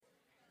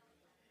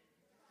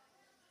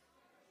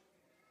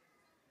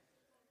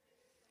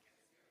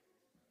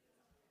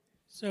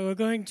So we're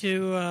going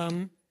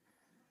to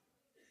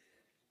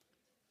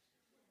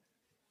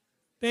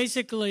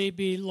basically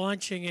be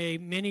launching a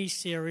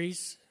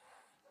mini-series.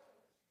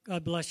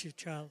 God bless you,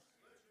 child.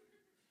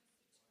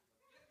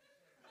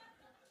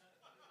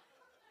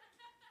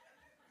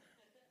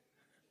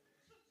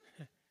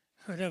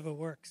 Whatever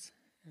works.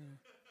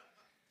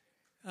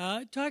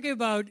 Talking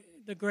about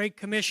the Great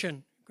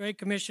Commission. Great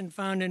Commission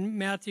found in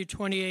Matthew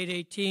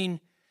 28:18.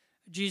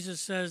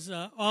 Jesus says,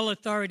 all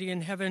authority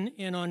in heaven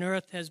and on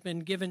earth has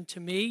been given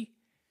to me.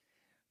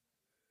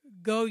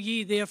 Go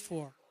ye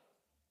therefore.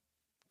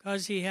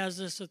 Because he has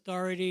this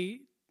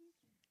authority,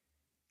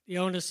 the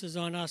onus is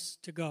on us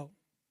to go.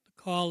 The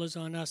call is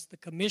on us. The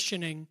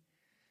commissioning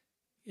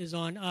is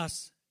on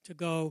us to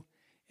go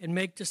and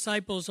make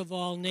disciples of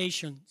all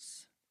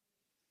nations.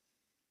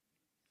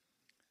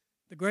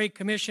 The Great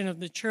Commission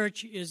of the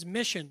church is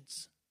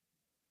missions,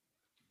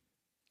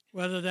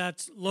 whether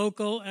that's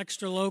local,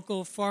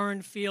 extra-local,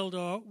 foreign field,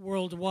 or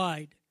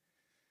worldwide.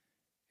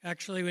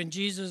 Actually, when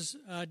Jesus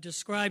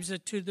describes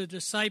it to the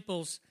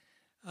disciples,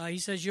 he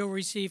says, you'll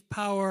receive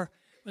power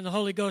when the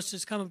Holy Ghost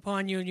has come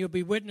upon you, and you'll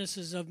be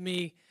witnesses of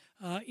me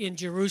in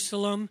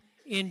Jerusalem,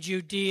 in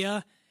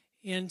Judea,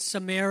 in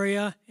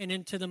Samaria, and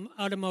into the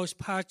outermost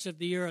parts of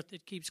the earth.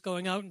 It keeps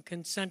going out in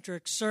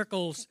concentric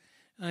circles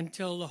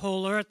until the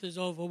whole earth is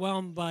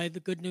overwhelmed by the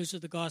good news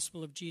of the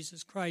gospel of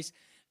Jesus Christ.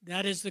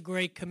 That is the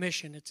Great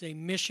Commission. It's a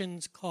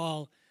missions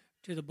call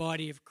to the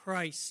body of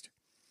Christ.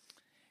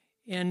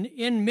 And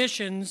in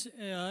missions,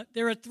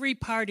 there are three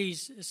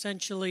parties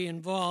essentially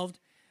involved.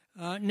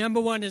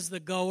 Number one is the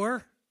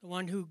goer, the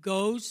one who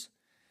goes.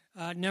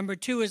 Number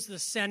two is the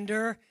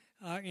sender.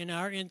 In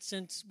our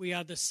instance, we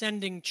are the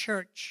sending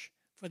church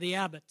for the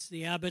abbots.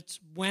 The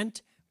abbots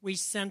went, we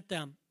sent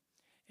them.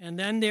 And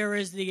then there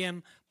is the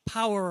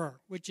empowerer,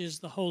 which is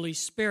the Holy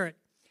Spirit.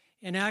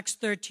 In Acts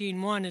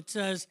 13:1, it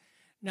says,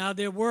 now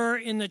there were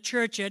in the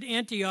church at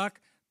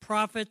Antioch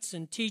prophets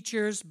and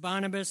teachers,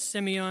 Barnabas,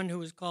 Simeon, who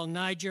was called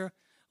Niger,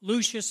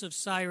 Lucius of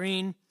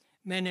Cyrene,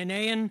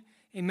 Manaen,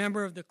 a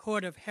member of the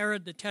court of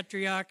Herod the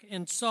Tetrarch,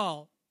 and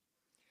Saul.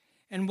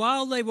 And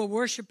while they were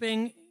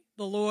worshiping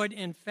the Lord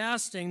and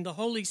fasting, the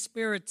Holy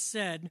Spirit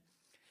said,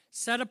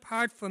 set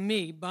apart for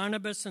me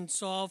Barnabas and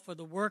Saul for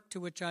the work to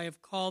which I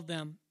have called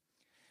them.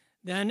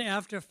 Then,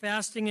 after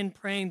fasting and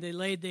praying, they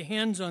laid their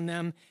hands on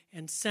them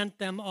and sent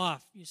them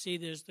off. You see,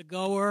 there's the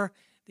goer,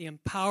 the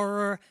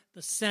empowerer,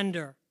 the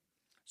sender.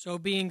 So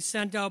being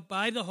sent out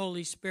by the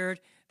Holy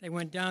Spirit, they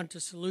went down to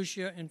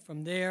Seleucia, and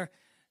from there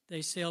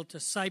they sailed to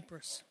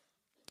Cyprus.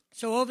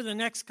 So over the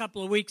next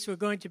couple of weeks, we're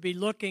going to be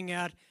looking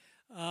at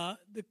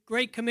the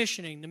Great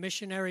Commissioning, the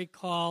missionary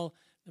call,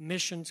 the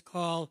missions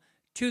call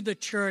to the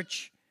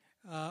church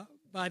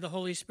by the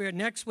Holy Spirit.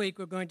 Next week,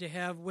 we're going to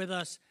have with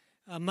us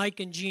Mike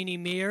and Jeannie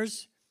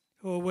Mears,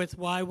 who are with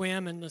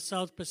YWAM in the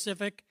South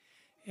Pacific,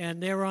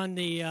 and they're on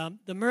the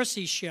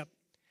Mercy ship.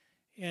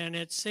 And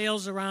it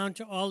sails around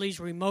to all these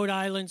remote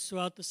islands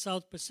throughout the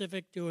South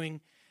Pacific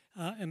doing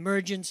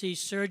emergency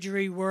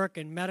surgery work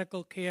and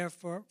medical care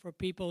for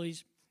people.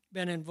 He's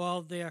been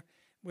involved there.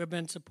 We've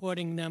been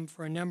supporting them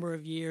for a number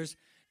of years.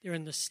 They're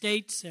in the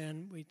States,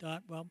 and we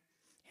thought, well,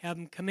 have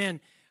them come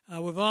in.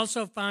 We've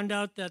also found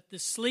out that the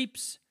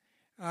Sleeps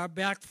are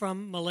back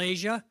from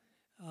Malaysia,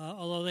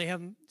 although they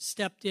haven't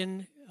stepped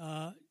in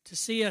to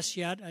see us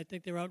yet. I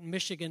think they're out in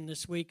Michigan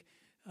this week.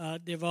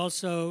 They've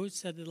also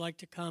said they'd like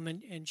to come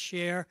and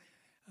share.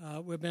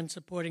 We've been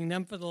supporting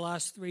them for the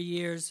last 3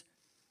 years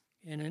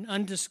in an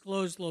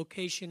undisclosed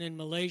location in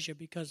Malaysia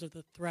because of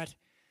the threat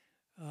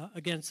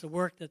against the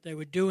work that they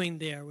were doing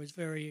there was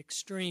very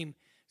extreme.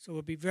 So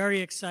we'll be very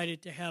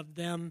excited to have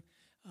them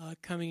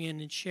coming in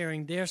and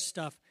sharing their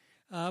stuff.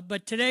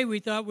 But today we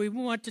thought we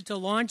wanted to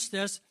launch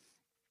this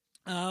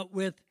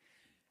with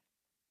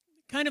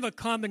kind of a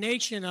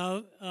combination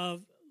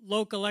of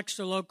local,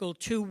 extra-local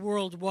to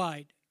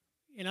worldwide.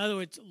 In other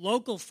words,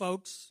 local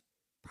folks,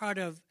 part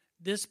of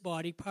this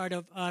body, part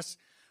of us,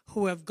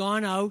 who have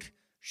gone out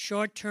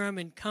short-term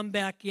and come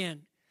back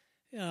in.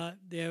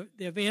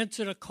 They've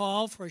answered a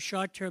call for a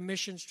short-term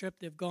missions trip.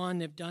 They've gone,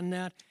 they've done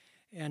that.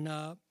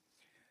 And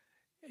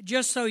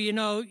just so you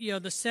know,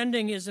 the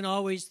sending isn't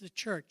always the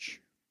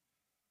church.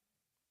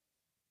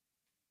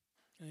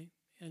 Okay?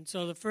 And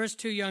so the first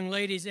two young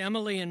ladies,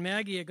 Emily and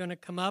Maggie, are going to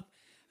come up.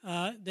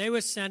 They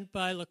were sent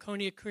by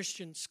Laconia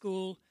Christian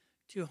School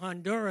to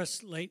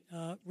Honduras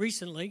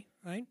recently,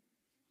 right?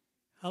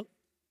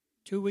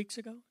 2 weeks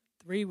ago?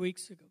 3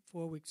 weeks ago?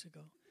 4 weeks ago?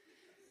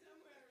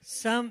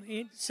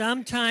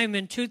 Sometime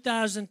in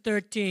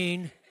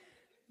 2013,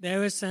 they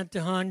were sent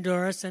to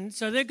Honduras, and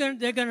so they're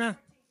gonna.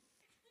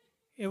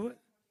 It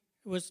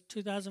was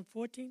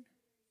 2014,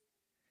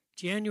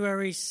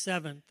 January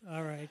 7th.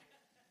 All right,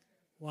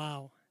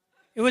 wow,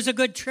 it was a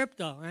good trip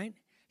though, right?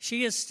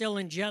 She is still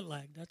in jet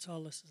lag. That's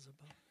all this is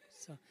about.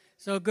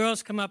 So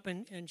girls, come up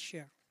and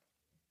share.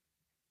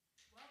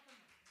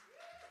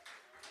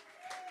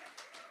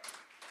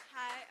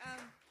 Hi,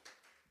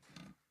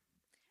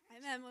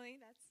 I'm Emily.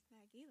 That's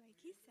Maggie, like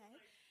he said.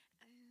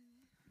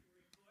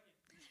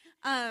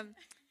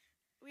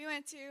 we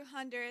went to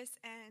Honduras,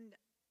 and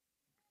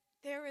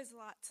there was a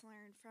lot to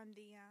learn from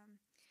the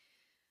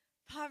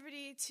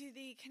poverty to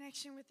the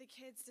connection with the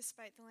kids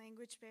despite the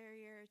language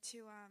barrier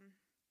to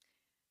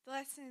the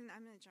lesson.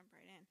 I'm going to jump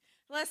right in.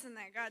 The lesson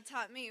that God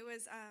taught me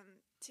was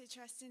to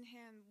trust in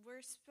Him.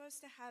 We're supposed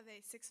to have a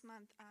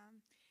 6-month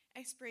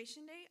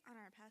expiration date on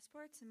our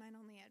passports, and mine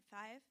only had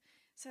 5.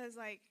 So I was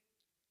like,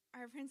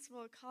 our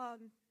principal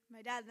called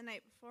my dad the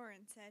night before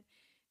and said,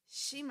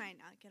 she might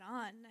not get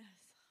on. And I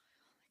was like,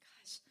 oh my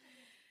gosh.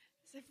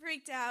 So I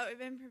freaked out. We've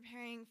been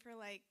preparing for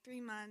like 3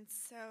 months.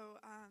 So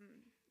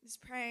was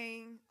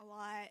praying a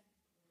lot,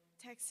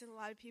 texted a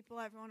lot of people.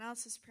 Everyone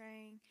else was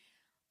praying.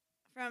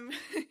 From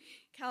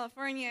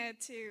California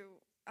to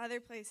other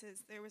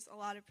places, there was a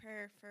lot of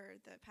prayer for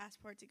the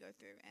passport to go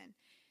through. And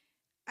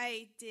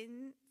I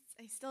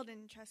still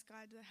didn't trust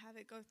God to have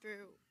it go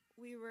through.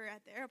 We were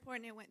at the airport,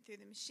 and it went through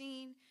the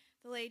machine.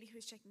 The lady who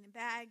was checking the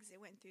bags, it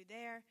went through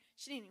there.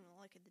 She didn't even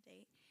look at the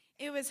date.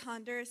 It was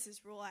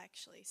Honduras' rule,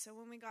 actually. So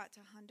when we got to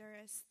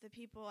Honduras, the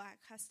people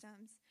at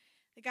customs,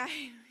 the guy,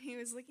 he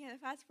was looking at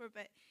the passport,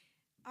 but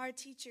our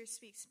teacher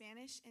speaks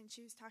Spanish, and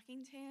she was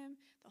talking to him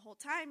the whole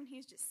time, and he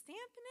was just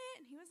stamping it,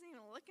 and he wasn't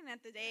even looking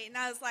at the date. And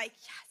I was like,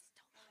 yes,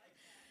 don't look.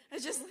 I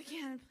was just looking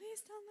at him,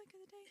 please don't look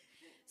at the date.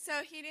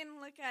 So he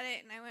didn't look at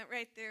it, and I went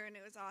right through, and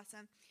it was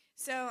awesome.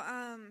 So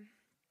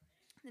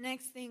the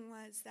next thing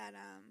was that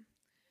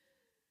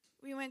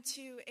we went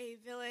to a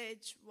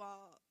village.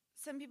 Well,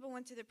 some people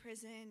went to the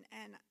prison,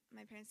 and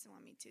my parents didn't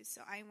want me to,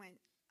 so I went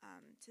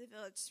to the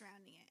village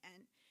surrounding it.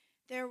 And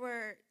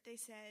they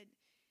said,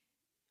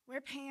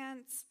 wear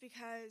pants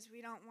because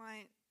we don't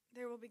want,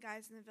 there will be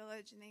guys in the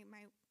village, and they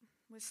might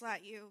whistle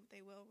at you.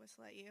 They will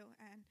whistle at you.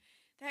 And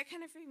that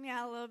kind of freaked me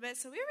out a little bit.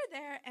 So we were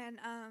there, and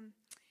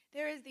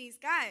there was these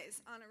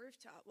guys on a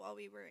rooftop while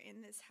we were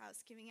in this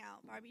house giving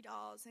out Barbie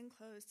dolls and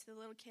clothes to the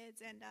little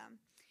kids, and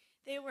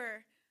they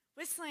were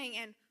whistling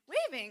and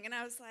waving, and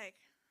I was like,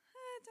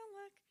 don't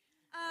look.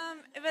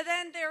 But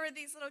then there were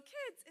these little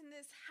kids in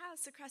this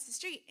house across the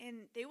street,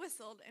 and they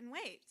whistled and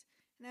waved,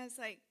 and I was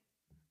like,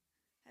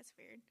 that's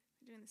weird.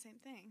 They're doing the same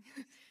thing.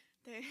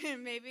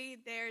 Maybe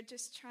they're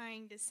just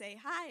trying to say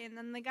hi, and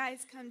then the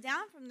guys come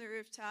down from the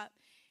rooftop,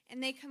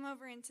 and they come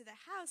over into the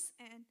house,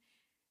 and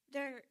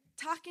they're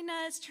talking to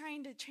us,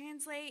 trying to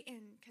translate,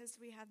 and because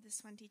we have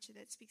this one teacher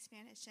that speaks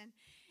Spanish, and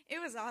it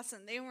was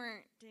awesome. They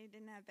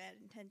didn't have bad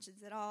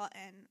intentions at all,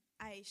 and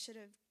I should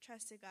have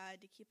trusted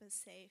God to keep us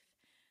safe.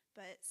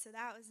 But so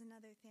that was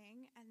another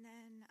thing. And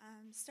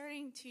then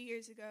starting 2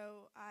 years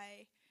ago,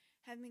 I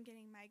have been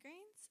getting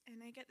migraines,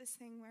 and I get this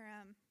thing where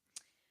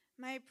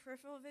my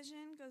peripheral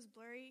vision goes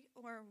blurry,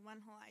 or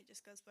one whole eye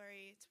just goes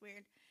blurry. It's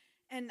weird.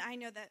 And I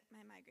know that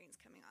my migraine's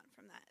coming on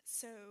from that.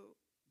 So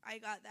I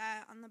got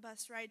that on the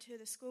bus ride to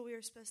the school. We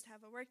were supposed to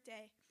have a work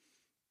day.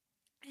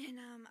 And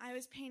I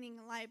was painting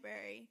a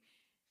library,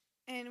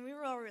 and we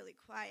were all really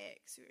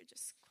quiet because we were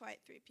just quiet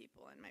 3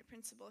 people. And my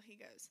principal, he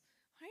goes,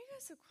 why are you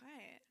guys so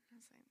quiet? I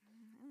was like,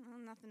 I don't know,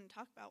 nothing to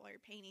talk about while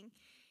you're painting.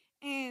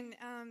 And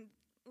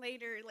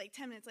later, like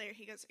 10 minutes later,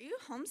 he goes, are you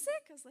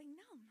homesick? I was like,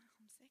 no, I'm not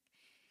homesick.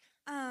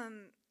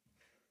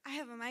 I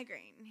have a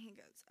migraine. And he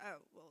goes,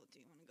 oh, well, do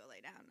you want to go lay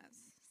down? I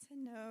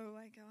said, no.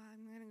 I go,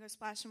 I'm going to go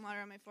splash some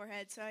water on my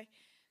forehead. So I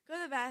go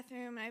to the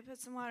bathroom, and I put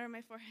some water on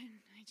my forehead,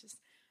 and I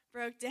just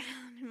broke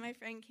down. And my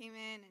friend came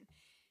in, and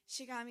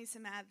she got me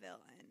some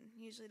Advil. And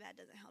usually that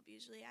doesn't help.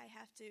 Usually I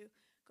have to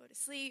go to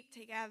sleep,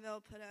 take Advil,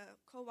 put a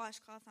cold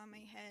washcloth on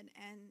my head,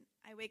 and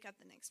I wake up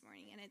the next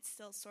morning, and it's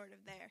still sort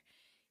of there.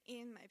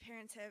 And my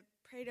parents have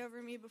prayed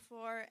over me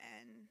before,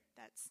 and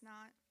that's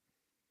not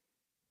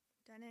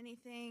done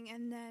anything.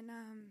 And then,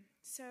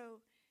 so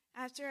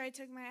after I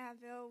took my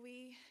Advil,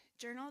 we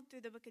journaled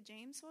through the book of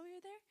James while we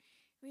were there.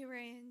 We were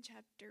in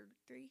chapter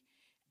 3.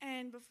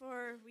 And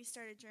before we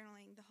started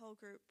journaling, the whole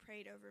group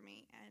prayed over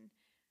me. And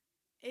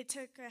it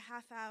took a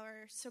half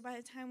hour. So by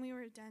the time we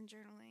were done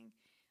journaling,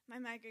 my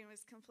migraine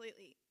was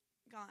completely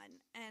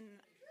gone. And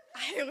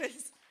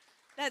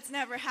that's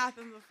never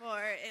happened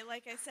before.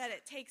 Like I said,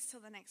 it takes till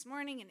the next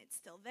morning, and it's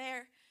still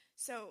there.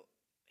 So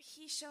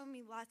he showed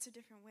me lots of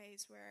different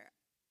ways where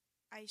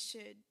I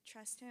should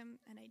trust him,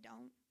 and I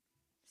don't.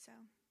 So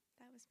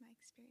that was my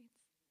experience.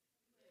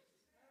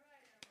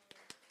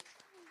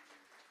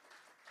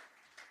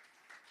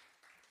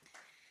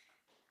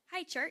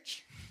 Hi,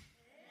 church.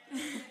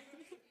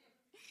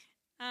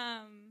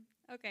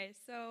 Okay,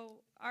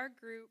 so our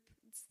group,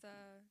 it's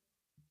the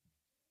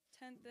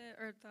 10th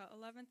or the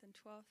 11th and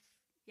 12th.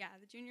 Yeah,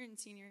 the junior and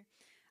senior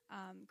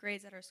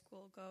grades at our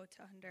school go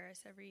to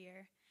Honduras every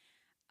year.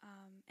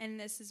 And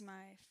this is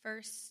my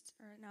it's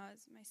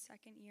my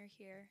second year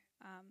here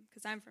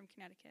because I'm from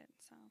Connecticut.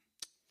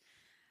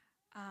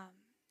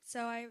 So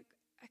I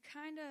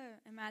kind of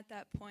am at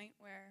that point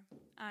where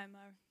I'm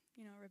a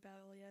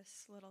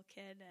rebellious little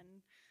kid,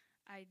 and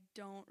I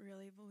don't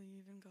really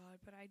believe in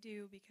God, but I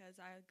do because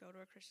I go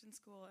to a Christian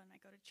school and I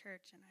go to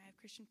church and I have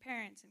Christian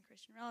parents and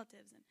Christian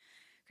relatives and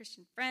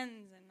Christian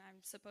friends, and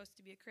I'm supposed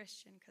to be a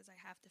Christian because I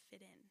have to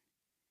fit in.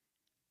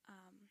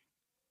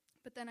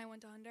 But then I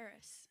went to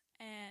Honduras,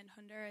 And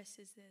Honduras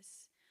is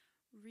this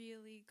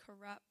really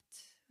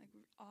corrupt, like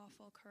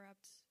awful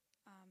corrupt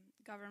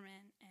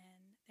government,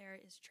 and there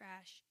is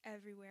trash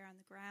everywhere on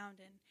the ground.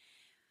 And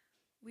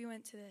we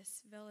went to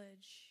this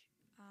village,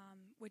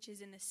 which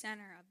is in the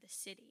center of the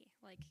city.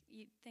 Like,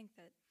 you'd think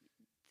that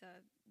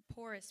the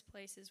poorest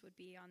places would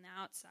be on the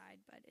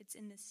outside, but it's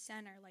in the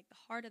center. Like,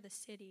 the heart of the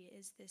city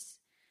is this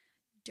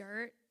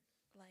dirt,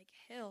 like,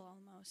 hill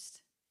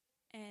almost.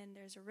 And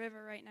there's a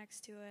river right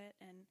next to it,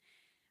 and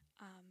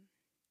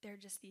there are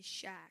just these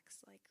shacks,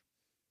 like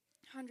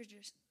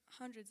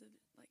hundreds of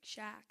like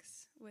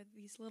shacks with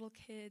these little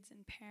kids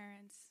and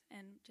parents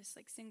and just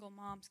like single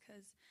moms,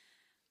 because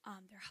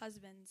their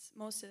husbands,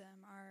 most of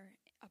them, are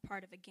a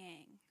part of a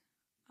gang,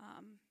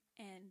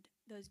 and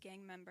those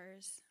gang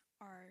members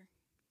are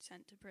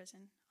sent to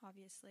prison,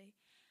 obviously.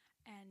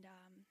 And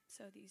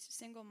so these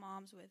single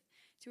moms with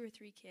 2 or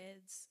 3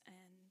 kids,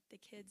 and the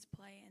kids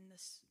play in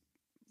this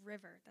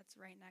river that's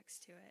right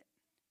next to it,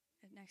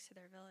 next to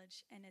their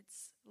village, and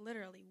it's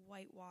literally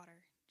white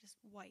water, just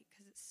white,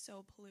 because it's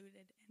so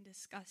polluted and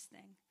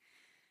disgusting.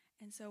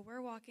 And so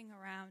we're walking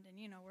around, and,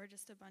 we're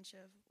just a bunch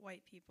of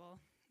white people,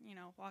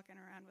 walking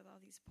around with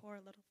all these poor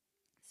little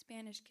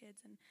Spanish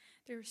kids, and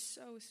they're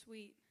so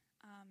sweet.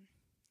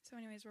 So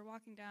anyways, we're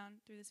walking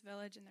down through this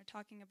village, and they're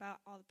talking about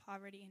all the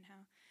poverty and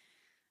how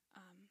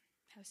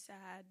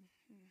sad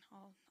and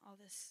all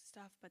this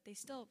stuff, but they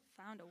still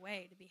found a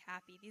way to be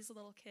happy. These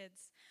little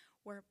kids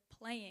were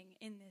playing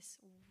in this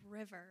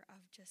river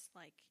of just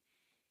like,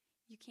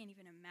 you can't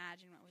even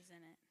imagine what was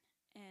in it,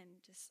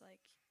 and just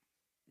like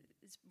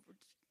it's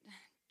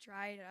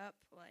dried up,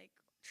 like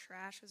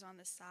trash was on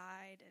the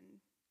side, and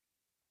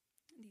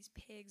these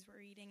pigs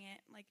were eating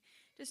it, like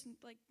just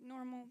like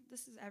normal.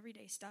 This is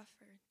everyday stuff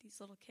for these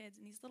little kids,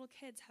 and these little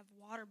kids have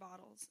water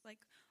bottles, like,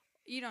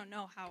 you don't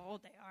know how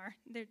old they are.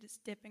 They're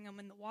just dipping them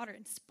in the water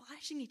and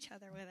splashing each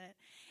other with it.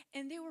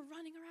 And they were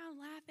running around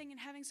laughing and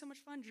having so much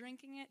fun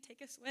drinking it,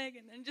 take a swig,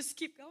 and then just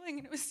keep going.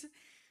 And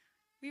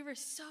we were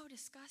so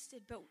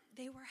disgusted, but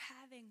they were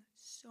having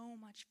so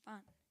much fun.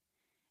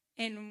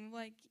 And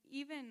like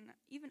even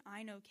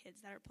I know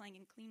kids that are playing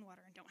in clean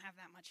water and don't have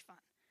that much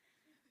fun.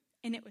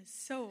 And it was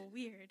so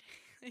weird.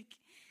 Like,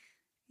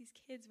 these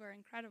kids were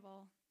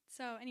incredible.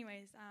 So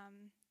anyways,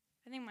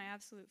 I think my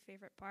absolute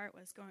favorite part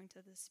was going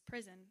to this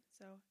prison.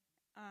 So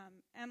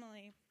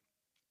Emily,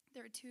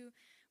 there were 2,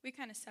 we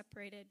kind of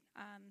separated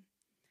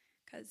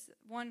because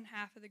one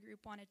half of the group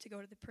wanted to go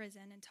to the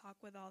prison and talk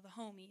with all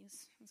the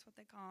homies. That's what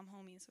they call them,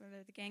 homies, or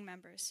they're the gang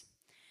members.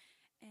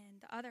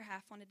 And the other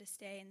half wanted to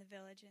stay in the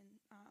village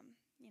and,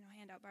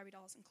 hand out Barbie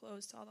dolls and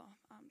clothes to all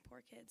the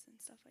poor kids and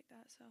stuff like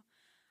that. So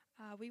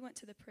we went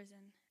to the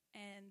prison,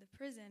 and the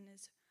prison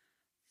is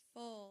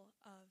full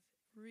of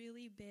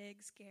really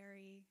big,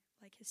 scary,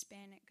 like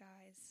Hispanic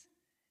guys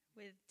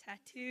with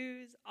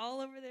tattoos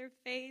all over their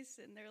face,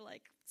 and they're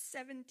like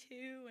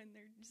 7'2", and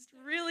they're just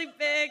really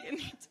big and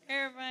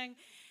terrifying.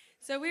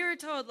 So we were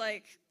told,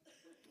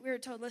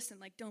 listen,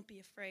 like, don't be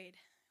afraid.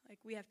 Like,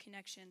 we have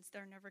connections.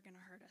 They're never going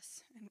to hurt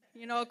us.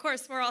 And, of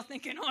course, we're all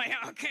thinking, oh,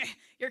 yeah, okay,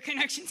 your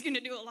connection's going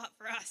to do a lot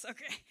for us,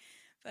 okay.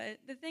 But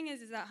the thing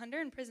is that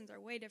Honduran prisons are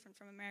way different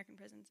from American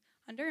prisons.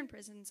 Honduran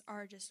prisons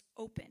are just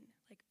open,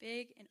 like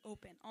big and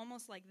open,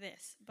 almost like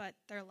this, but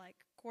they're like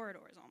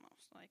corridors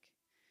almost, like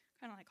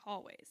kind of like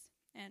hallways.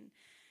 And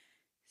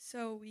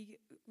so we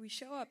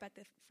show up at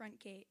the front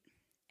gate,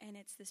 and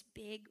it's this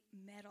big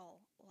metal,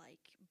 like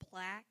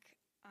black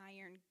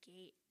iron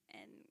gate,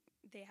 and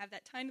they have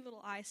that tiny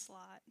little eye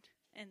slot,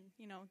 and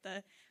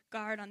the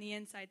guard on the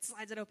inside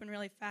slides it open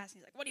really fast,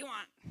 and he's like, what do you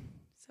want?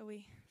 So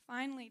we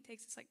finally, it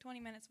takes us like 20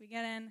 minutes, we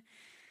get in,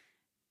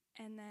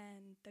 and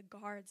then the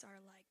guards are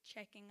like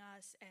checking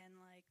us and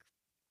like,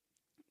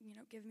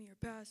 give me your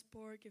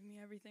passport, give me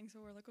everything. So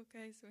we're like,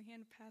 okay, so we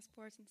hand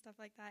passports and stuff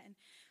like that. And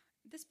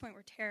at this point,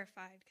 we're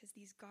terrified because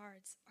these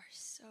guards are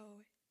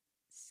so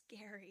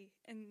scary.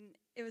 And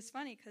it was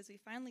funny because we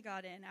finally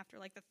got in after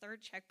like the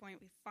 3rd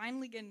checkpoint. We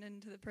finally get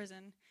into the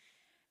prison,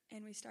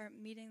 and we start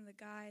meeting the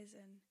guys,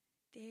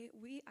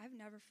 and I've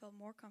never felt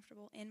more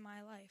comfortable in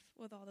my life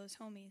with all those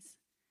homies.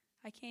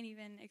 I can't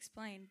even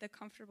explain the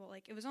comfortable,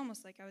 like, it was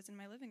almost like I was in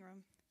my living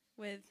room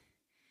with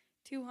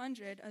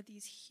 200 of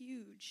these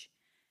huge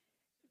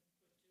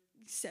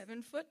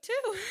 7'2"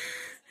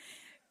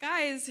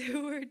 guys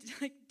who were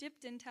like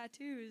dipped in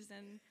tattoos,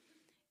 and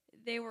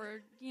they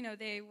were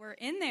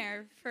in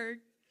there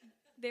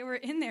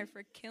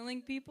for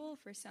killing people,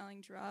 for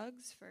selling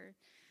drugs, for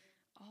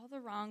all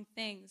the wrong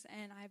things.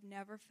 And I've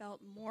never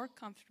felt more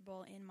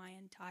comfortable in my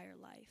entire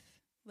life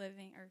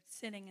living or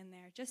sitting in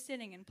there, just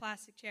sitting in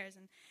plastic chairs.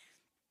 And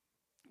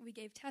we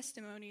gave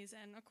testimonies,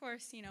 and of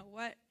course,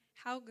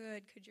 how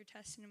good could your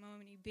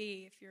testimony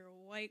be if you're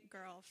a white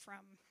girl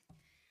from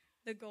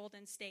the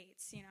Golden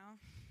States,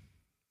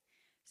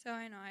 So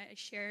I know I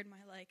shared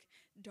my like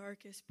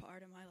darkest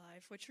part of my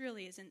life, which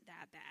really isn't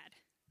that bad.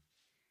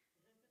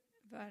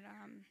 But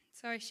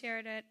so I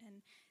shared it,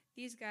 and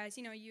these guys,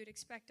 you'd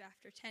expect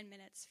after 10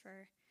 minutes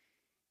for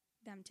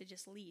them to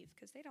just leave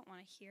because they don't want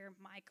to hear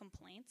my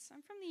complaints.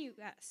 I'm from the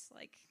U.S.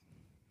 Like,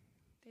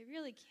 they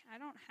really can't, I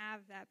don't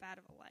have that bad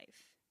of a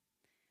life.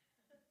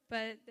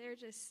 But they're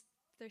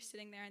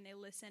sitting there and they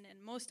listen,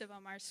 and most of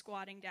them are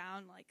squatting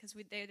down, like, because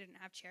they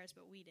didn't have chairs,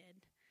 but we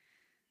did.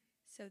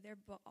 So they're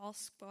all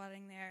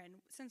squatting there,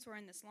 and since we're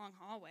in this long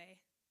hallway,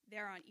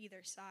 they're on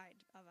either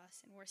side of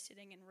us, and we're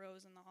sitting in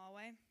rows in the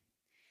hallway.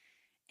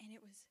 And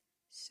it was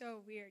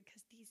so weird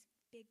because these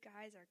big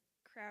guys are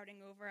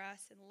crowding over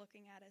us and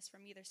looking at us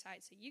from either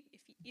side. So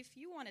if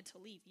you wanted to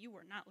leave, you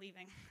were not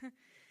leaving.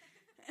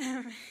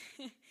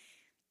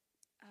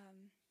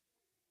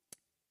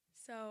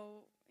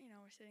 So,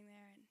 we're sitting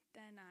there, and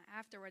then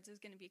afterwards it was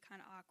going to be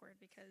kind of awkward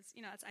because,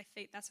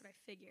 that's what I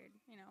figured.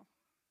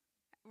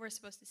 We're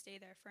supposed to stay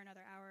there for another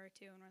hour or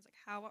two, and I was like,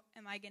 how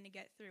am I going to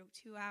get through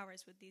 2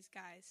 hours with these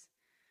guys?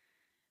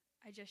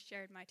 I just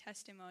shared my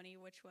testimony,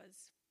 which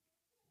was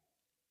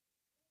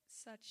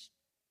such,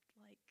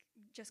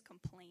 just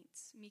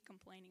complaints, me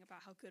complaining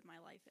about how good my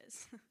life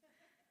is.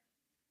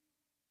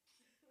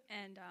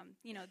 And,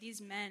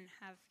 these men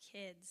have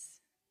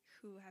kids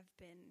who have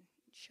been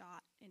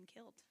shot and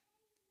killed.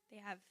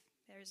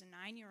 There's a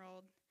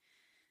 9-year-old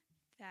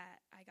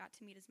that I got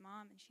to meet his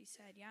mom, and she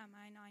said, yeah,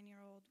 my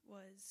 9-year-old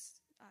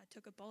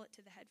took a bullet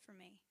to the head for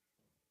me.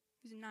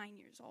 He was 9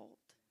 years old.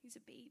 He's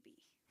a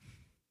baby.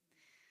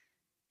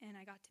 And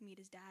I got to meet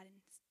his dad, and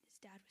his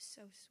dad was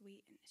so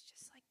sweet, and it's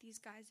just like these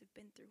guys have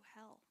been through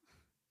hell,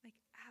 like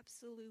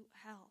absolute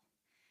hell.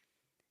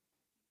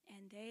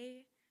 And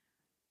they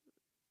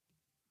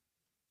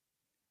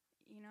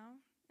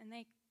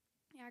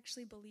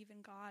actually believe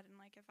in God, and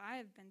if I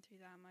have been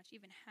through that much,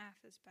 even half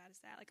as bad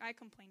as that, I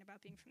complain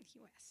about being from the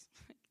U.S.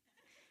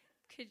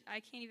 I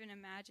can't even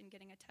imagine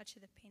getting a touch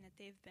of the pain that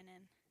they've been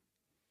in.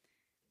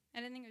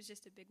 And I think it was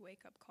just a big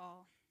wake-up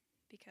call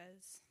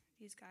because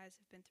these guys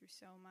have been through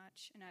so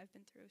much, and I've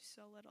been through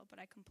so little, but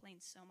I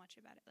complain so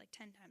much about it,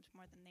 10 times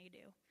more than they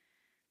do.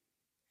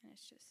 And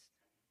it's just,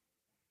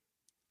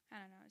 I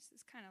don't know,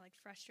 it's kind of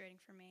frustrating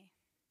for me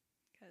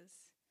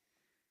because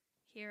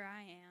here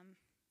I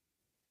am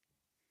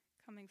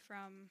coming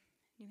from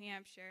New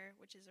Hampshire,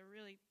 which is a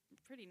really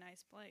pretty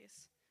nice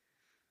place,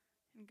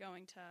 and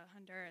going to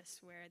Honduras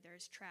where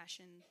there's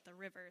trash in the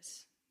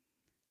rivers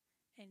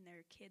and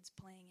there are kids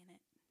playing in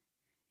it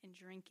and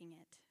drinking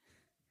it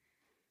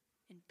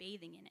and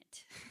bathing in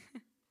it.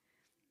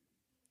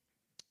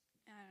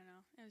 I don't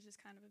know. It was just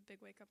kind of a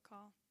big wake-up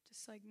call.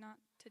 Just not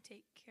to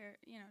take care,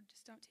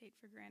 just don't take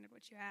for granted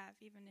what you have,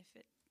 even if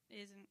it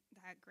isn't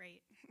that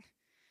great.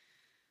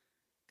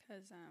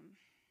 Because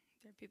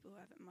there are people who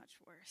have it much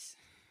worse.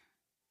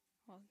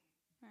 Well,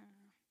 I don't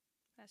know.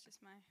 That's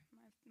just my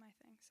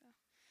thing, so.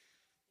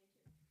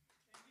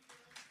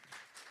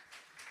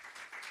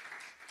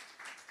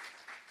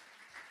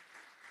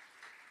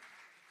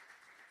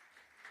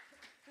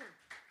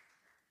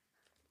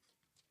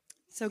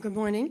 So good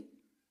morning.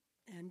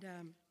 And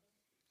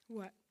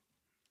what?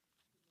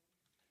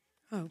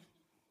 Oh,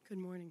 good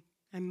morning.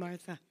 I'm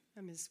Martha.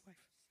 I'm his wife.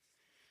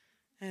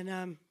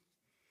 And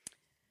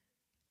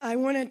I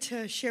wanted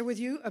to share with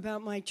you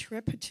about my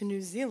trip to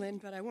New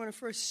Zealand, but I want to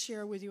first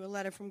share with you a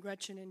letter from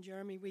Gretchen and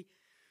Jeremy. We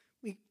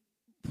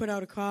put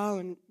out a call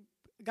and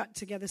got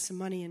together some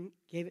money and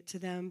gave it to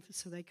them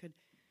so they could,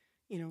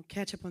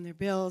 catch up on their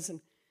bills.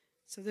 And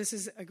so this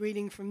is a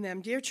greeting from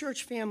them. Dear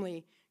church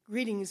family,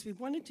 greetings. We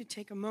wanted to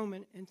take a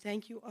moment and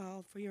thank you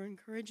all for your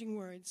encouraging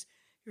words,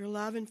 your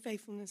love and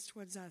faithfulness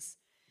towards us.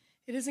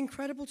 It is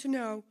incredible to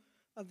know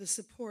of the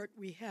support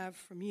we have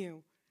from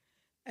you.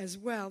 As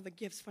well, the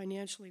gifts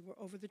financially were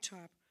over the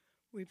top.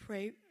 We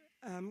pray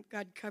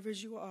God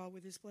covers you all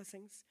with his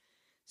blessings.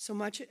 So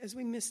much as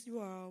we miss you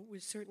all, we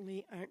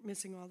certainly aren't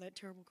missing all that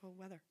terrible cold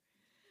weather.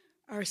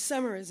 Our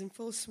summer is in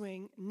full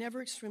swing,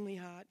 never extremely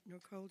hot nor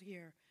cold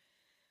here.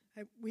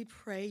 We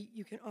pray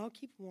you can all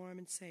keep warm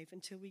and safe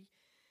until we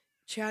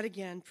chat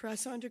again.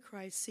 Press on to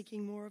Christ,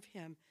 seeking more of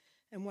him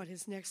and what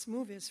his next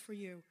move is for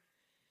you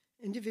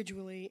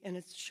individually and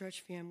as a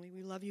church family.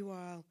 We love you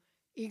all.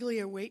 Eagerly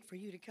await for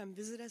you to come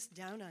visit us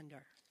down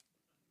under.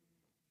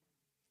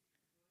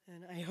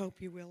 And I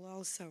hope you will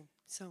also.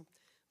 So,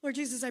 Lord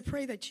Jesus, I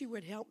pray that you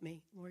would help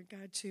me, Lord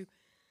God, to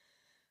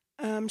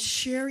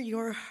share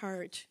your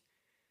heart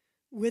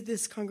with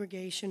this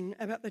congregation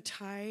about the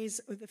ties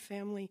of the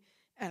family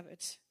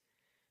Abbott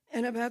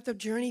and about the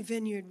Journey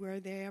Vineyard where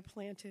they are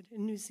planted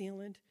in New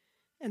Zealand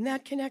and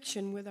that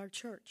connection with our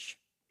church.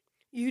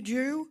 You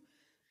drew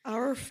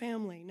our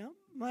family, not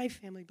my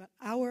family, but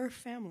our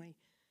family,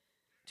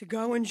 to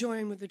go and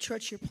join with the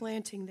church you're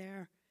planting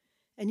there.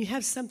 And you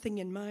have something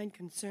in mind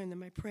concerning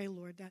them. I pray,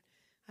 Lord, that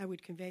I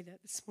would convey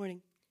that this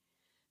morning.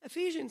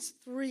 Ephesians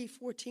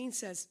 3:14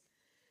 says,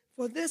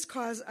 For this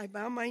cause I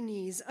bow my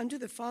knees unto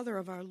the Father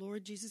of our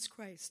Lord Jesus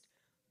Christ,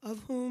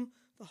 of whom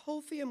the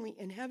whole family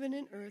in heaven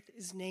and earth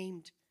is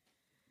named.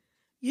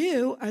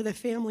 You are the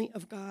family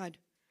of God.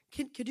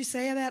 Could you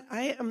say that?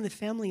 I am the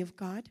family of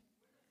God.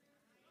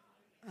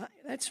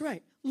 That's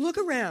right. Look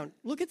around.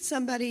 Look at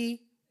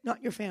somebody,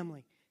 not your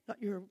family,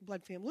 not your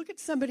blood family. Look at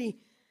somebody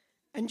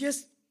and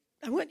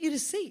I want you to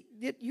see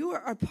that you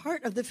are a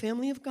part of the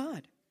family of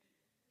God.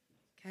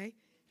 Okay?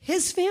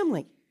 his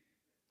family.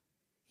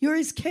 You're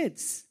his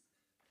kids,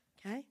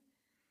 okay?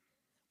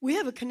 We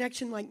have a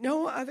connection like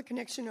no other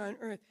connection on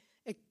earth.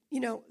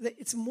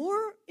 It's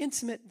more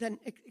intimate than,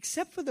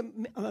 except for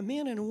a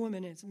man and a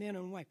woman, it's a man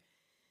and a wife.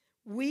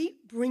 We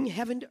bring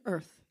heaven to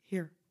earth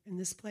here in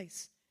this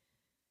place.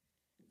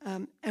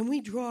 And as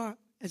we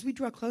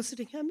draw closer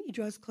to him, he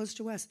draws closer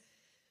to us.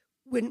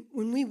 When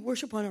we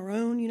worship on our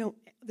own,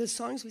 the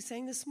songs we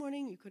sang this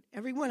morning,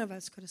 every one of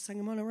us could have sung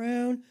them on our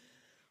own.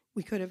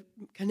 We could have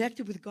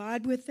connected with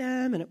God with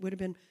them, and it would have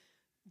been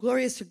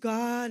glorious to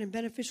God and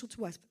beneficial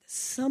to us. But there's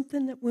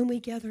something that when we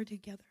gather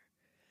together,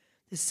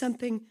 there's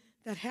something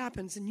that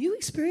happens. And you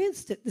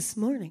experienced it this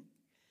morning.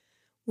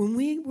 When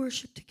we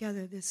worship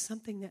together, there's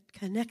something that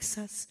connects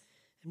us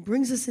and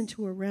brings us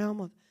into a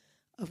realm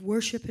of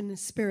worship in the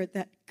Spirit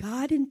that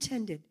God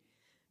intended,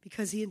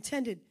 because he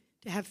intended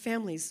to have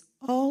families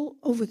all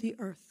over the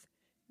earth.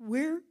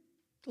 We're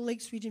the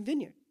Lakes Region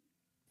Vineyard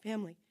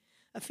family.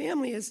 A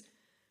family is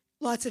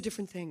lots of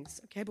different things,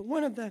 okay? But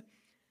one of the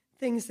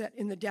things that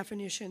in the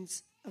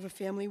definitions of a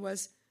family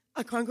was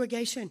a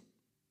congregation.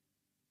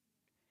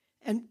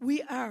 And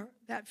we are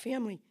that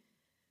family.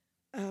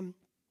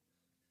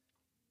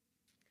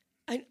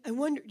 I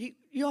wonder,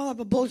 you all have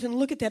a bulletin.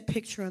 Look at that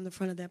picture on the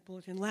front of that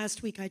bulletin.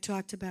 Last week I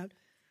talked about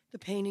the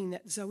painting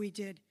that Zoe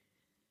did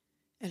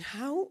and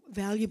how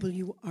valuable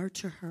you are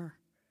to her,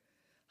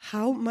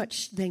 how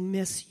much they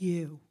miss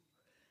you,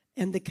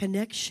 and the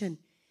connection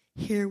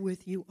here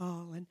with you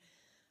all. And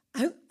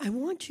I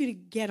want you to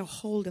get a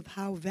hold of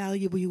how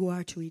valuable you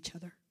are to each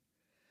other.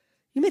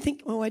 You may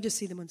think, I just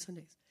see them on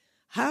Sundays.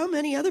 How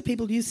many other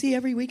people do you see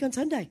every week on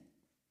Sunday?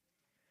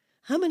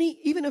 How many,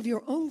 even of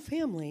your own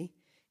family,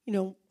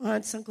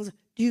 aunts, uncles,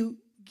 do you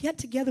get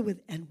together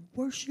with and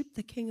worship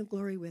the King of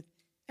Glory with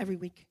every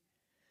week?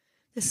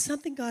 There's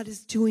something God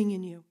is doing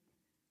in you.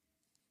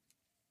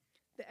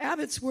 The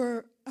Abbotts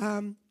were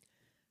a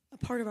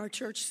part of our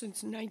church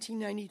since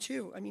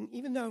 1992. I mean,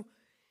 even though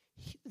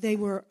they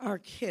were our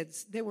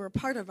kids, they were a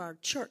part of our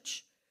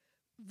church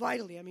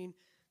vitally. I mean,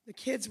 the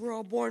kids were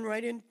all born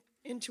right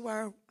into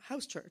our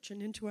house church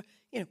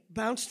and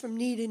bounced from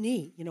knee to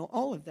knee,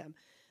 all of them.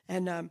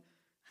 And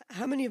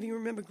how many of you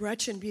remember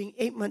Gretchen being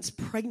 8 months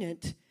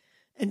pregnant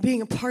and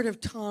being a part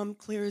of Tom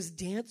Clare's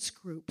dance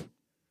group?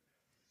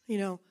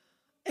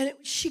 And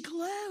she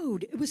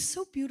glowed. It was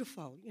so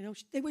beautiful.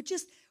 They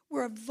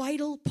were a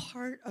vital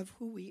part of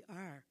who we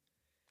are.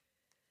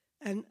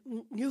 And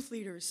youth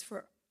leaders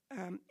for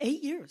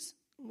 8 years,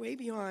 way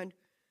beyond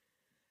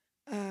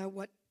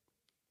what,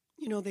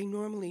 they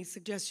normally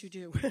suggest you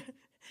do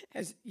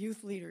as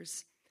youth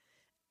leaders.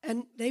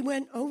 And they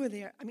went over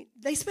there. I mean,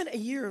 they spent a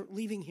year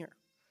leaving here.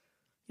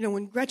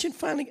 When Gretchen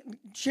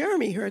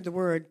Jeremy heard the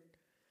word,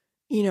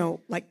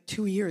 like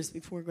 2 years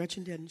before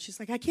Gretchen did. And she's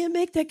like, I can't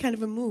make that kind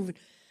of a move.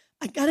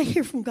 I got to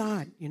hear from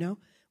God,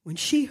 When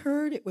she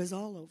heard, it was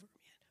all over.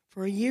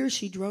 For a year,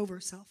 she drove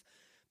herself,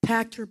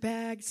 packed her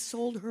bags,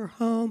 sold her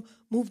home,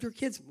 moved her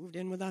kids, moved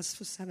in with us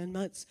for 7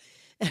 months,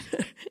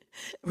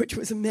 which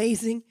was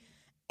amazing.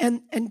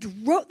 And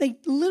they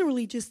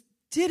literally just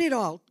did it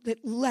all. They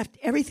left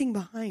everything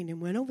behind and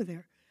went over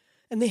there.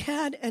 And they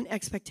had an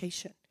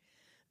expectation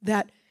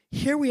that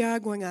here we are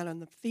going out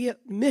on the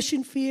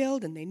mission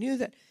field, and they knew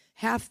that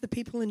half the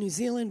people in New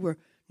Zealand were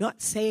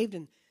not saved,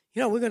 and,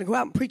 we're going to go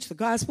out and preach the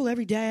gospel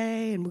every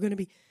day, and we're going to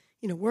be,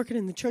 working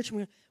in the church.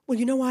 And well,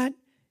 you know what?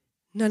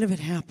 None of it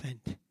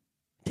happened. It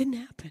didn't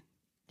happen.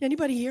 Did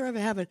anybody here ever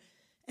have an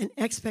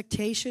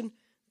expectation that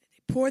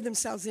they poured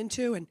themselves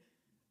into and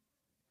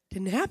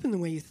didn't happen the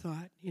way you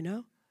thought,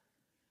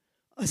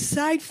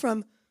 Aside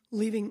from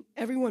leaving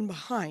everyone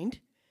behind,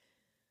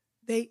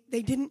 they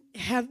didn't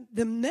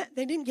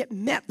get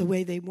met the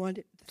way they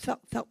wanted,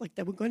 felt like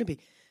they were going to be.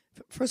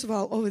 First of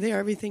all, over there,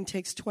 everything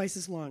takes twice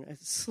as long.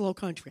 It's a slow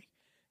country.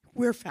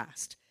 We're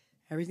fast.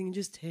 Everything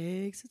just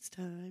takes its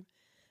time.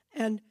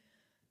 And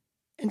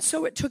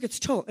so it took its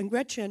toll. And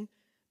Gretchen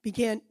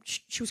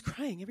she was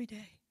crying every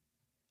day.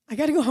 I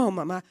got to go home,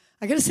 Mama.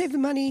 I got to save the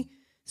money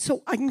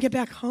so I can get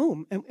back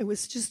home. And it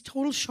was just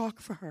total shock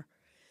for her.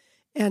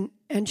 And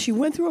she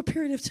went through a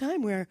period of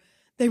time where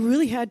they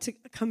really had to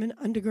come and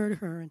undergird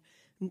her. And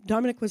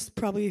Dominic was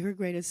probably her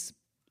greatest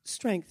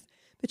strength.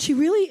 But she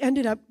really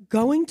ended up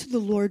going to the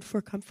Lord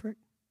for comfort.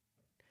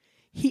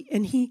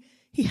 He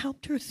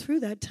helped her through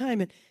that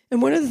time.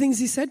 And one of the things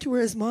he said to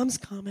her is, Mom's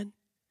coming.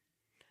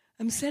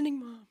 I'm sending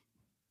Mom.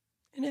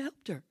 And it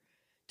helped her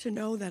to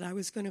know that I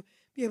was going to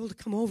be able to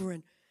come over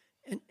and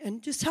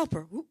just help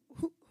her.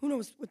 Who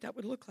knows what that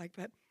would look like.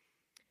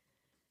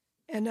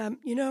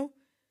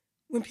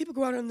 When people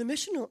go out on the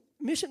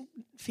mission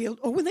field,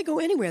 or when they go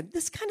anywhere,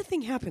 this kind of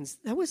thing happens.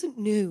 That wasn't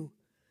new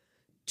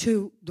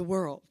to the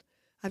world.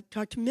 I've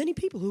talked to many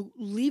people who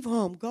leave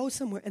home, go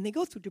somewhere, and they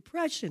go through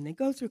depression. They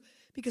go through,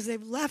 because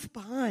they've left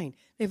behind.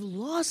 They've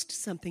lost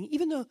something,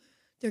 even though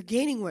they're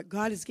gaining what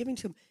God is giving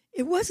to them.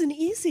 It wasn't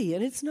easy,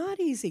 and it's not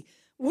easy.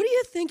 What do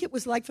you think it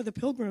was like for the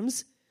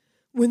Pilgrims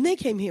when they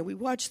came here? We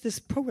watched this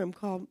program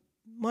called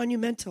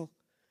Monumental,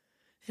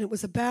 and it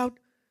was about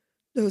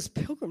those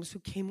pilgrims who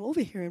came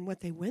over here and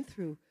what they went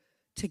through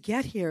to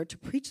get here, to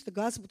preach the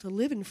gospel, to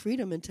live in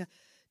freedom, and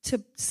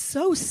to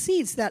sow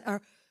seeds that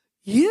are,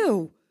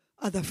 you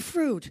are the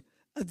fruit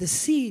of the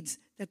seeds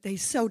that they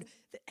sowed.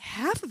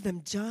 Half of them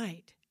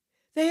died.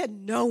 They had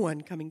no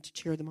one coming to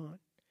cheer them on.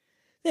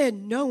 They had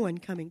no one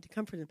coming to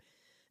comfort them.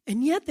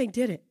 And yet they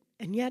did it.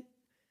 And yet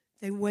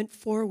they went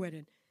forward.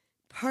 And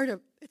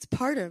it's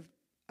part of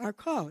our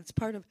call. It's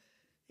part of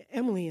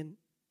Emily and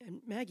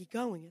Maggie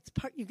going.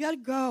 You got to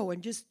go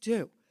and just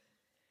do.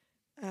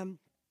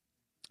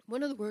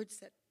 One of the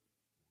words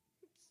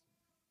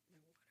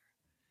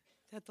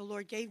that the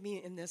Lord gave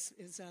me in this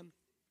is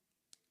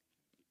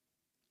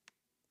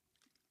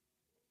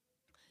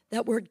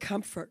that word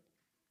comfort.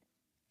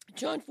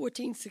 John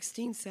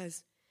 14:16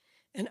 says,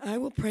 "And I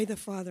will pray the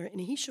Father,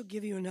 and he shall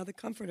give you another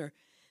comforter,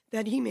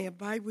 that he may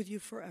abide with you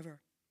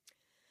forever."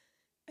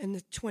 And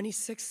the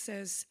 26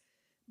 says,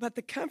 "But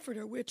the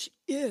comforter, which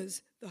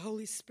is the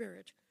Holy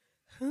Spirit,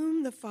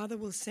 whom the Father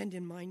will send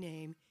in my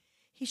name,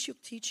 he shall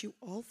teach you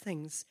all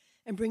things,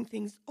 and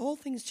bring all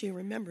things to your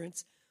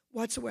remembrance,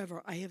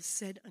 whatsoever I have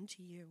said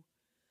unto you."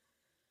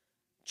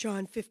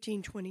 John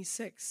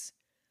 15:26,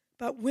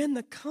 "But when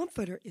the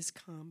Comforter is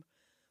come,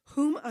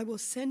 whom I will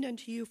send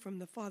unto you from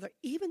the Father,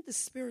 even the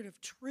Spirit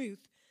of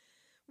truth,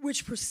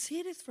 which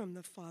proceedeth from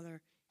the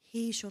Father,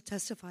 he shall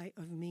testify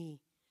of me."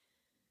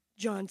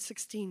 John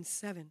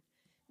 16:7,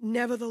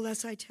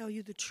 "Nevertheless I tell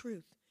you the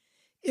truth.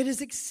 It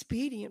is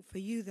expedient for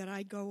you that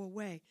I go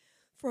away.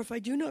 For if I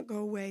do not go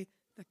away,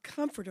 the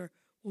Comforter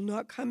will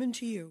not come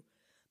unto you.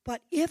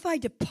 But if I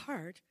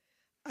depart,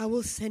 I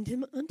will send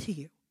him unto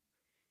you."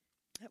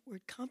 That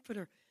word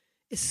comforter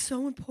is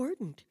so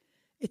important.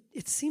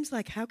 It seems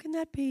like, how can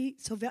that be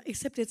so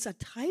except it's a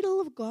title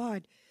of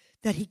God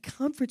that he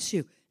comforts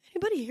you.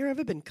 Anybody here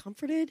ever been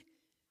comforted?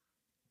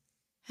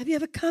 Have you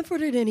ever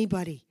comforted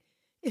anybody?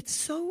 It's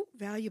so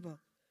valuable.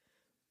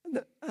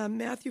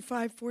 Matthew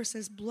 5:4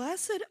 says,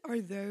 "Blessed are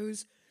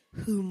those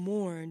who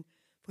mourn,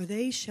 for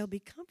they shall be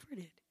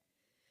comforted."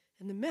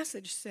 And the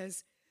Message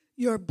says,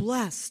 "You're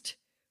blessed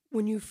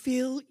when you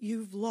feel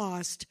you've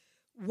lost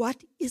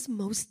what is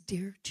most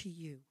dear to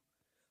you.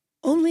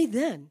 Only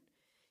then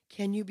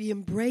can you be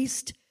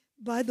embraced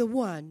by the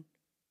one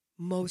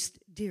most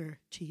dear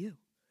to you."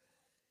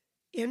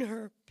 In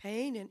her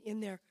pain and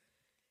in their,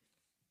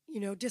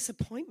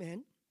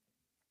 disappointment,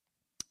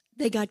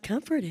 they got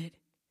comforted.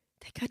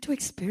 They got to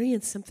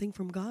experience something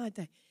from God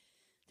that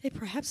they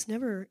perhaps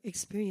never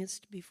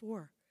experienced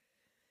before.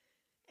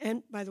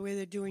 And, by the way,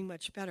 they're doing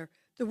much better.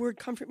 The word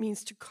comfort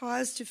means to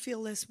cause to feel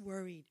less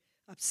worried,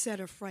 upset,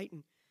 or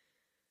frightened.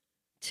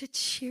 To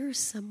cheer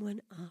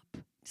someone up.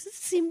 Does it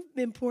seem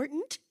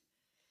important?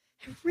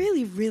 It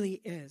really, really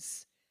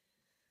is.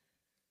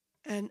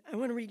 And I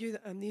want to read you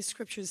these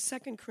scriptures,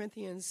 2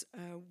 Corinthians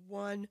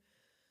 1,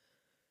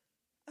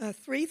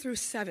 3 through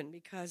 7,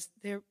 because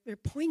they're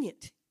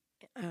poignant.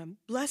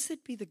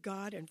 "Blessed be the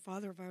God and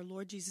Father of our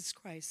Lord Jesus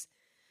Christ,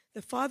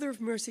 the Father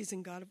of mercies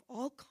and God of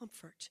all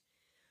comfort,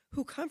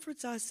 who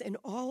comforts us in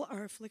all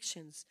our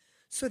afflictions,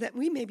 so that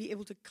we may be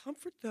able to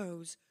comfort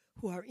those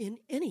who are in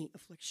any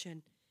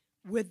affliction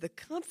with the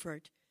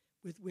comfort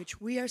with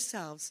which we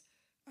ourselves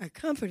are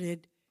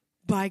comforted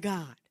by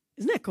God."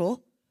 Isn't that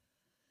cool?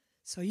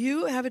 So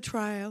you have a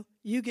trial,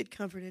 you get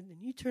comforted,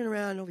 and you turn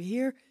around over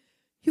here,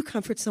 you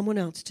comfort someone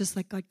else, just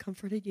like God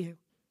comforted you.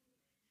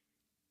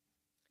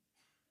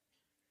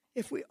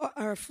 If we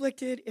are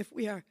afflicted,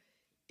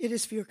 it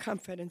is for your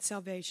comfort and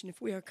salvation.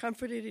 If we are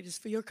comforted, it is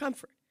for your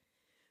comfort,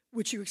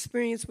 which you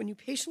experience when you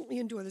patiently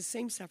endure the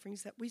same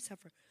sufferings that we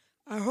suffer.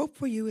 Our hope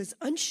for you is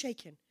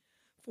unshaken,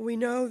 for we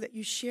know that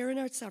you share in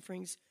our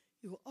sufferings,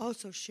 you will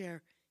also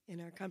share in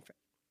our comfort.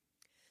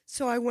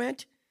 So I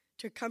went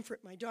to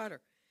comfort my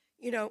daughter.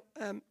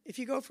 If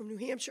you go from New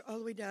Hampshire all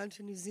the way down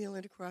to New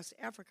Zealand across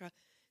Africa,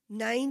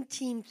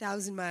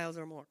 19,000 miles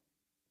or more.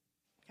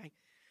 Okay,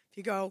 if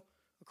you go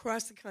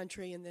across the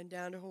country and then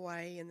down to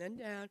Hawaii and then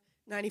down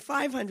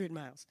 9,500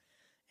 miles.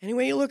 Any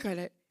way you look at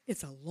it,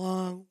 it's a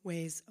long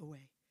ways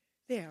away.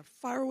 They are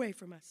far away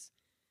from us.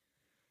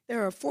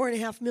 There are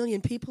 4.5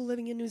 million people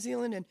living in New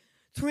Zealand, and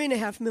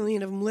 3.5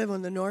 million of them live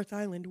on the North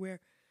Island where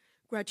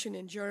Gretchen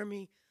and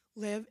Jeremy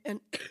live, and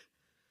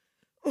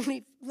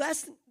only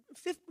less than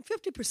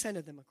 50%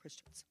 of them are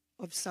Christians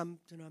of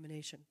some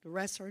denomination. The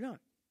rest are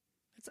not.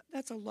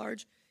 That's a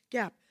large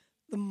gap.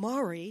 The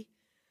Maori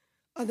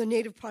are the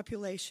native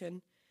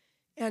population,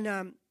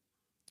 and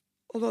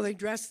although they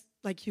dress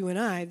like you and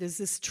I, there's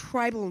this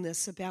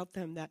tribalness about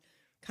them that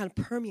kind of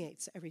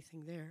permeates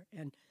everything there.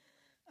 And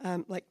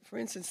for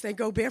instance, they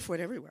go barefoot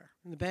everywhere,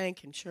 in the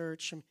bank, in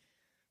church. And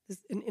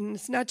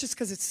it's not just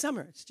because it's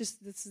summer. It's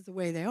just this is the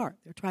way they are.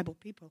 They're tribal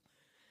people.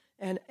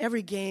 And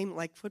every game,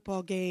 like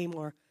football game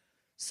or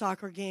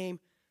soccer game,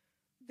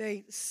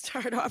 they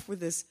start off with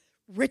this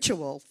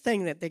ritual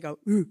thing that they go,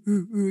 ooh,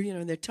 ooh, ooh,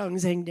 and their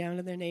tongues hang down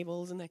to their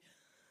navels, and they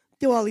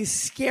do all these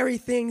scary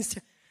things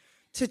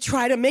to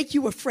try to make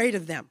you afraid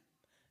of them.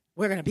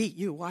 We're going to beat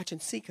you, watch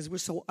and see, because we're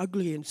so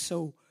ugly and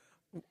so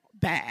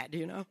bad,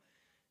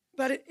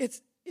 But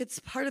it's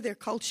part of their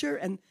culture,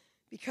 and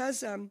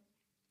because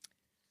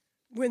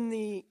when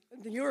the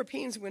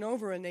Europeans went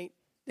over and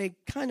they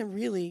kind of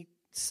really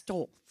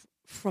stole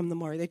from the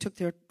Maori. They took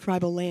their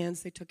tribal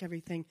lands, they took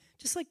everything,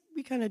 just like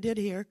we kind of did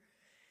here.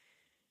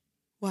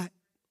 What?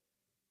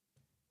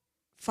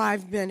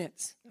 5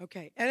 minutes.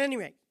 Okay. At any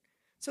rate,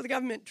 so the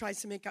government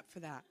tries to make up for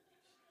that.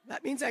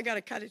 That means I got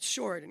to cut it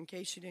short in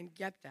case you didn't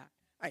get that.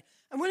 All right.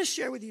 I want to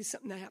share with you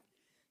something that happened.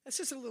 That's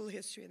just a little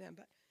history of them.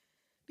 But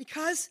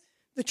because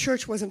the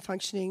church wasn't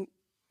functioning,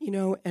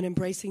 and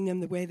embracing them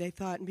the way they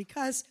thought, and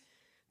because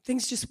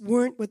things just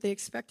weren't what they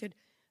expected,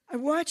 I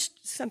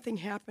watched something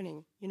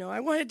happening. I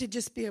wanted to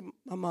just be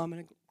a mom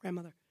and a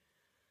grandmother.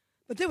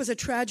 But there was a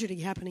tragedy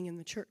happening in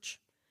the church.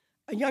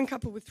 A young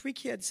couple with 3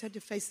 kids had to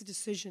face the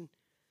decision.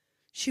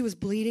 She was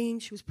bleeding.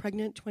 She was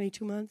pregnant,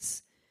 22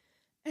 months,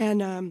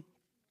 and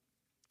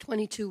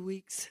 22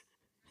 weeks.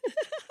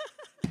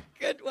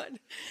 Good one.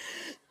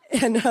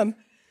 And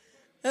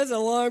that's a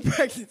long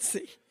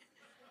pregnancy.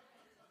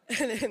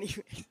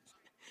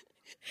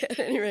 At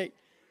any rate,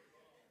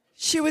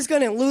 she was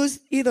going to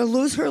either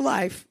lose her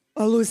life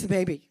or lose the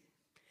baby.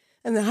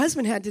 And the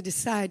husband had to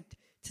decide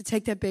to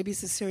take that baby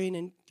cesarean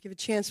and give a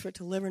chance for it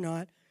to live or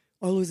not,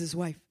 or lose his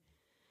wife.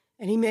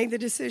 And he made the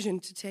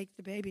decision to take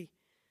the baby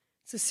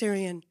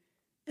cesarean,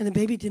 and the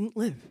baby didn't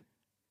live.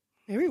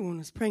 Everyone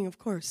was praying, of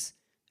course,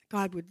 that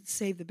God would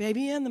save the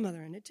baby and the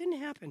mother, and it didn't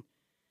happen.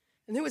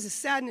 And there was a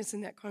sadness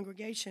in that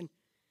congregation.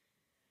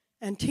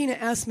 And Tina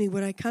asked me,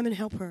 would I come and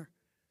help her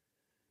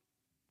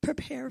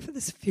prepare for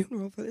this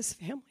funeral for this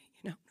family?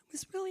 It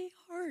was really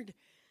hard.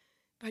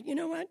 But you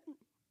know what?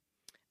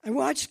 I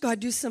watched God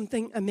do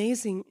something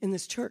amazing in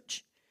this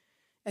church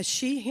as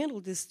she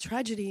handled this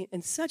tragedy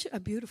in such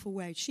a beautiful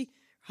way. Her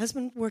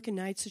husband working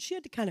nights, so she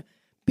had to kind of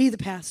be the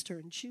pastor,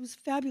 and she was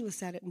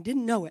fabulous at it and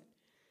didn't know it.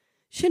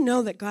 She didn't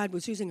know that God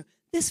was using her.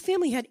 This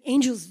family had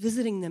angels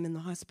visiting them in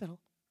the hospital,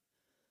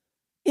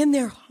 in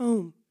their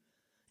home,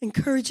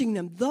 encouraging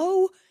them.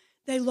 Though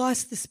they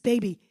lost this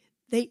baby,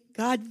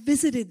 God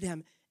visited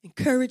them,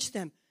 encouraged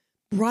them,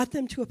 brought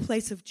them to a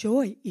place of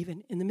joy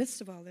even in the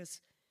midst of all this.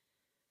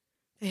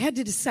 They had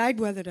to decide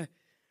whether to,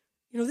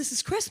 this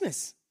is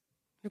Christmas.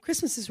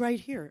 Christmas is right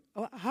here.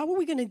 How are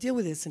we going to deal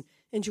with this and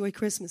enjoy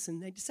Christmas?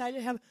 And they decided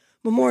to have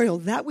memorial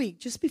that week,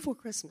 just before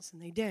Christmas,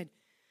 and they did.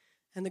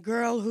 And the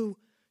girl who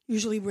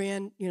usually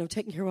ran,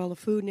 taking care of all the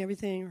food and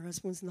everything, her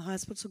husband was in the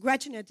hospital. So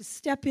Gretchen had to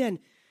step in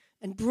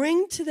and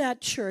bring to that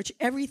church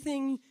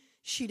everything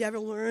she'd ever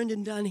learned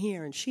and done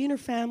here. And she and her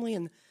family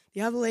and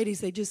the other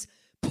ladies, they just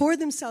poured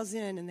themselves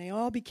in, and they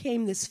all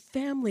became this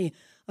family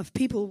of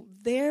people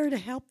there to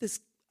help this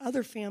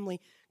other family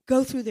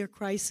go through their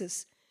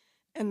crisis.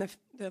 And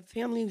the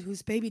family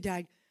whose baby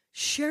died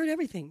shared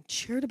everything,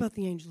 shared about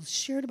the angels,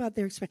 shared about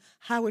their experience,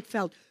 how it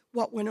felt,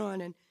 what went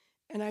on.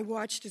 And I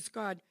watched as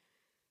God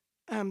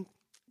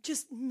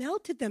just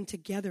melted them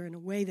together in a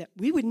way that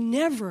we would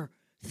never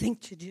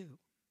think to do.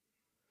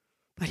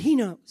 But He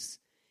knows.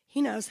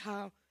 He knows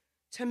how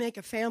to make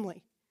a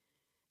family.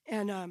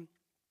 And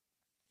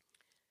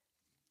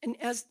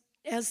as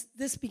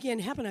this began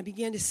to happen, I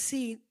began to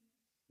see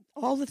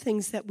all the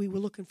things that we were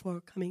looking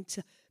for coming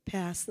to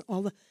pass.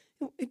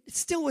 It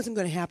still wasn't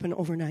going to happen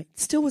overnight. It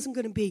still wasn't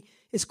going to be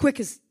as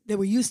quick as they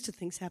were used to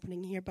things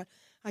happening here. But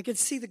I could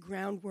see the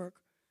groundwork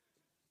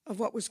of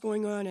what was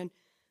going on. And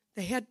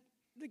the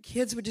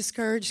kids were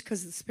discouraged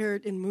because the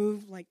Spirit didn't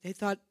move like they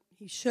thought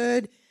He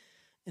should.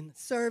 And the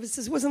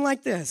services wasn't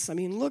like this. I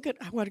mean, look at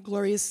what a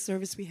glorious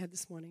service we had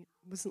this morning.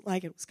 It wasn't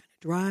like it. It was kind of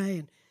dry,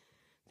 and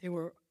they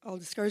were all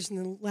discouraged.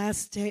 And the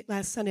last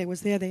Sunday I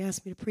was there, they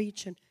asked me to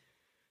preach, and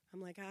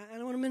I'm like, I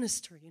don't want to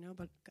minister,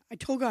 but I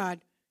told God,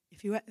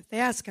 if they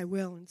ask, I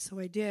will. And so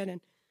I did,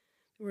 and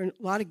there were a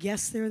lot of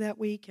guests there that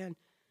week, and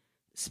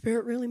the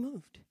Spirit really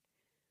moved,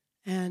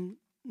 and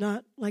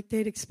not like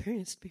they'd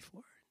experienced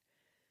before,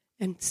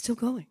 and still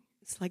going.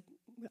 It's like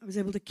I was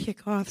able to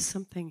kick off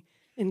something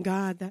in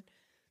God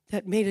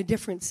that made a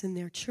difference in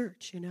their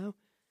church, and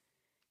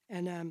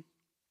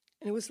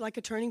it was like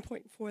a turning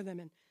point for them.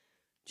 And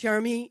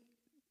Jeremy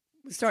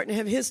was starting to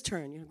have his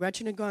turn.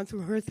 Gretchen had gone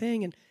through her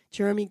thing, and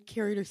Jeremy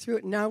carried her through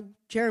it. And now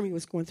Jeremy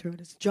was going through it.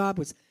 His job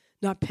was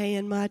not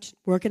paying much,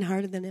 working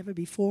harder than ever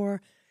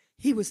before.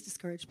 He was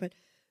discouraged. But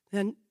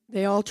then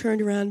they all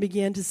turned around and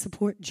began to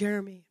support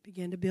Jeremy,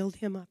 began to build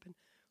him up. And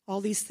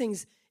all these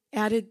things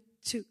added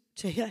to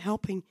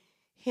helping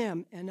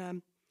him.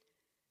 And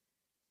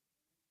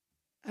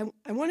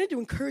I wanted to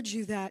encourage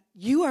you that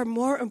you are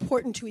more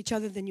important to each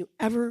other than you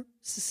ever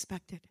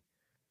suspected.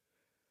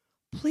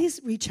 Please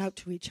reach out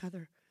to each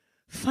other.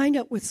 Find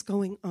out what's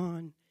going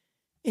on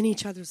in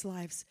each other's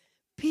lives.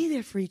 Be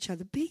there for each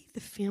other. Be the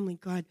family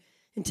God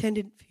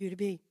intended for you to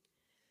be.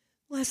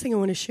 Last thing I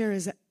want to share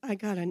is that I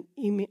got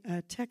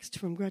a text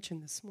from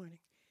Gretchen this morning.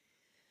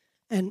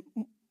 And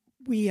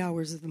wee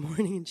hours of the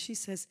morning, and she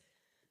says,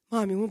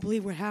 Mom, you won't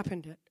believe what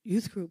happened at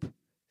youth group,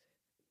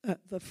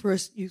 the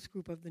first youth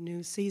group of the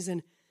new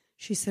season.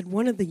 She said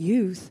one of the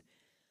youth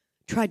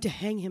tried to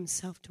hang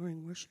himself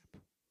during worship.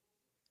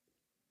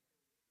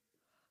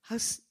 How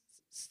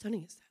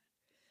stunning is that?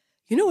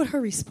 You know what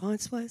her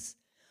response was?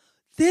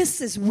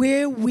 This is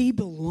where we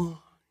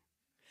belong.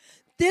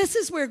 This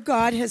is where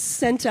God has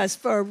sent us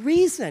for a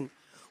reason.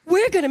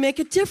 We're going to make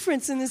a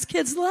difference in this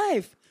kid's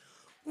life.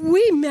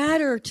 We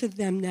matter to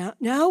them now.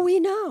 Now we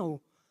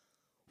know.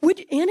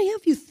 Would any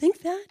of you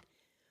think that?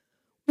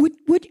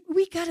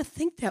 We got to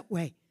think that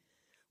way.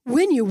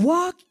 When you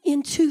walk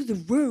into the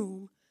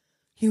room,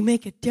 you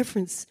make a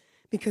difference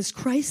because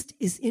Christ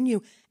is in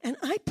you. And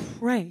I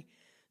pray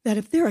that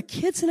if there are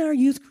kids in our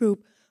youth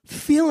group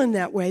feeling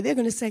that way, they're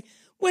going to say,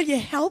 will you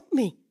help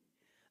me?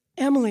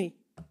 Emily,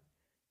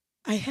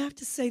 I have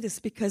to say this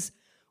because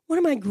one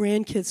of my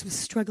grandkids was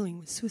struggling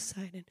with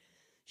suicide, and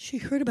she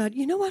heard about it.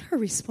 You know what her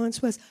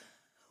response was?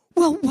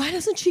 Well, why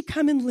doesn't she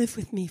come and live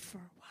with me for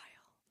a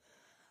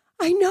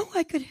while? I know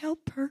I could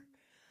help her.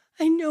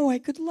 I know I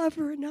could love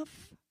her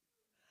enough.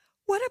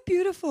 What a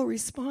beautiful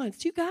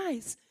response. You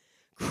guys,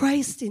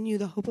 Christ in you,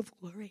 the hope of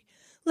glory.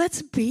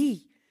 Let's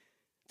be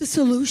the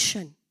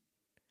solution.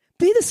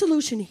 Be the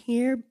solution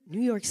here,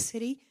 New York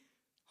City,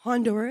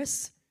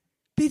 Honduras.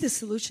 Be the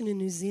solution in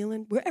New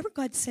Zealand, wherever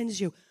God sends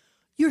you.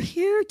 You're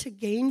here to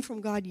gain from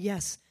God,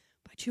 yes,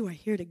 but you are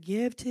here to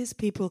give to his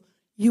people.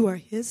 You are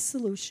his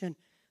solution.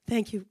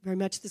 Thank you very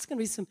much. There's going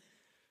to be some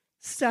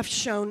stuff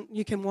shown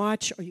you can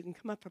watch, or you can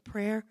come up for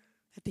prayer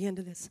at the end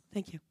of this.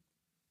 Thank you.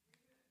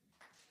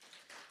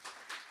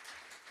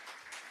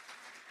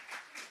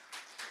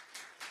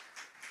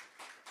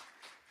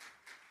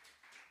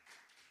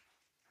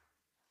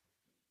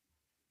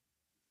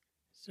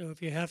 So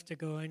if you have to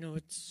go, I know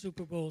it's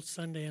Super Bowl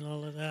Sunday and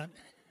all of that.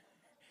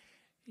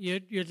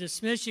 You're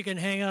dismissed. You can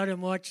hang out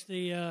and watch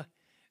the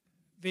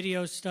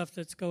video stuff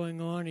that's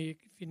going on. If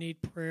you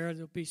need prayer,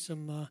 there'll be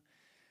some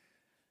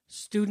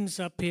students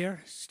up here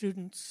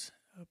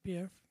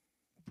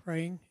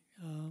praying.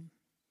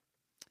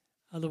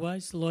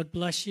 Otherwise, the Lord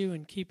bless you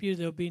and keep you.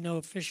 There'll be no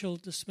official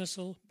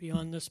dismissal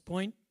beyond this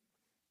point.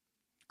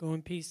 Go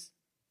in peace.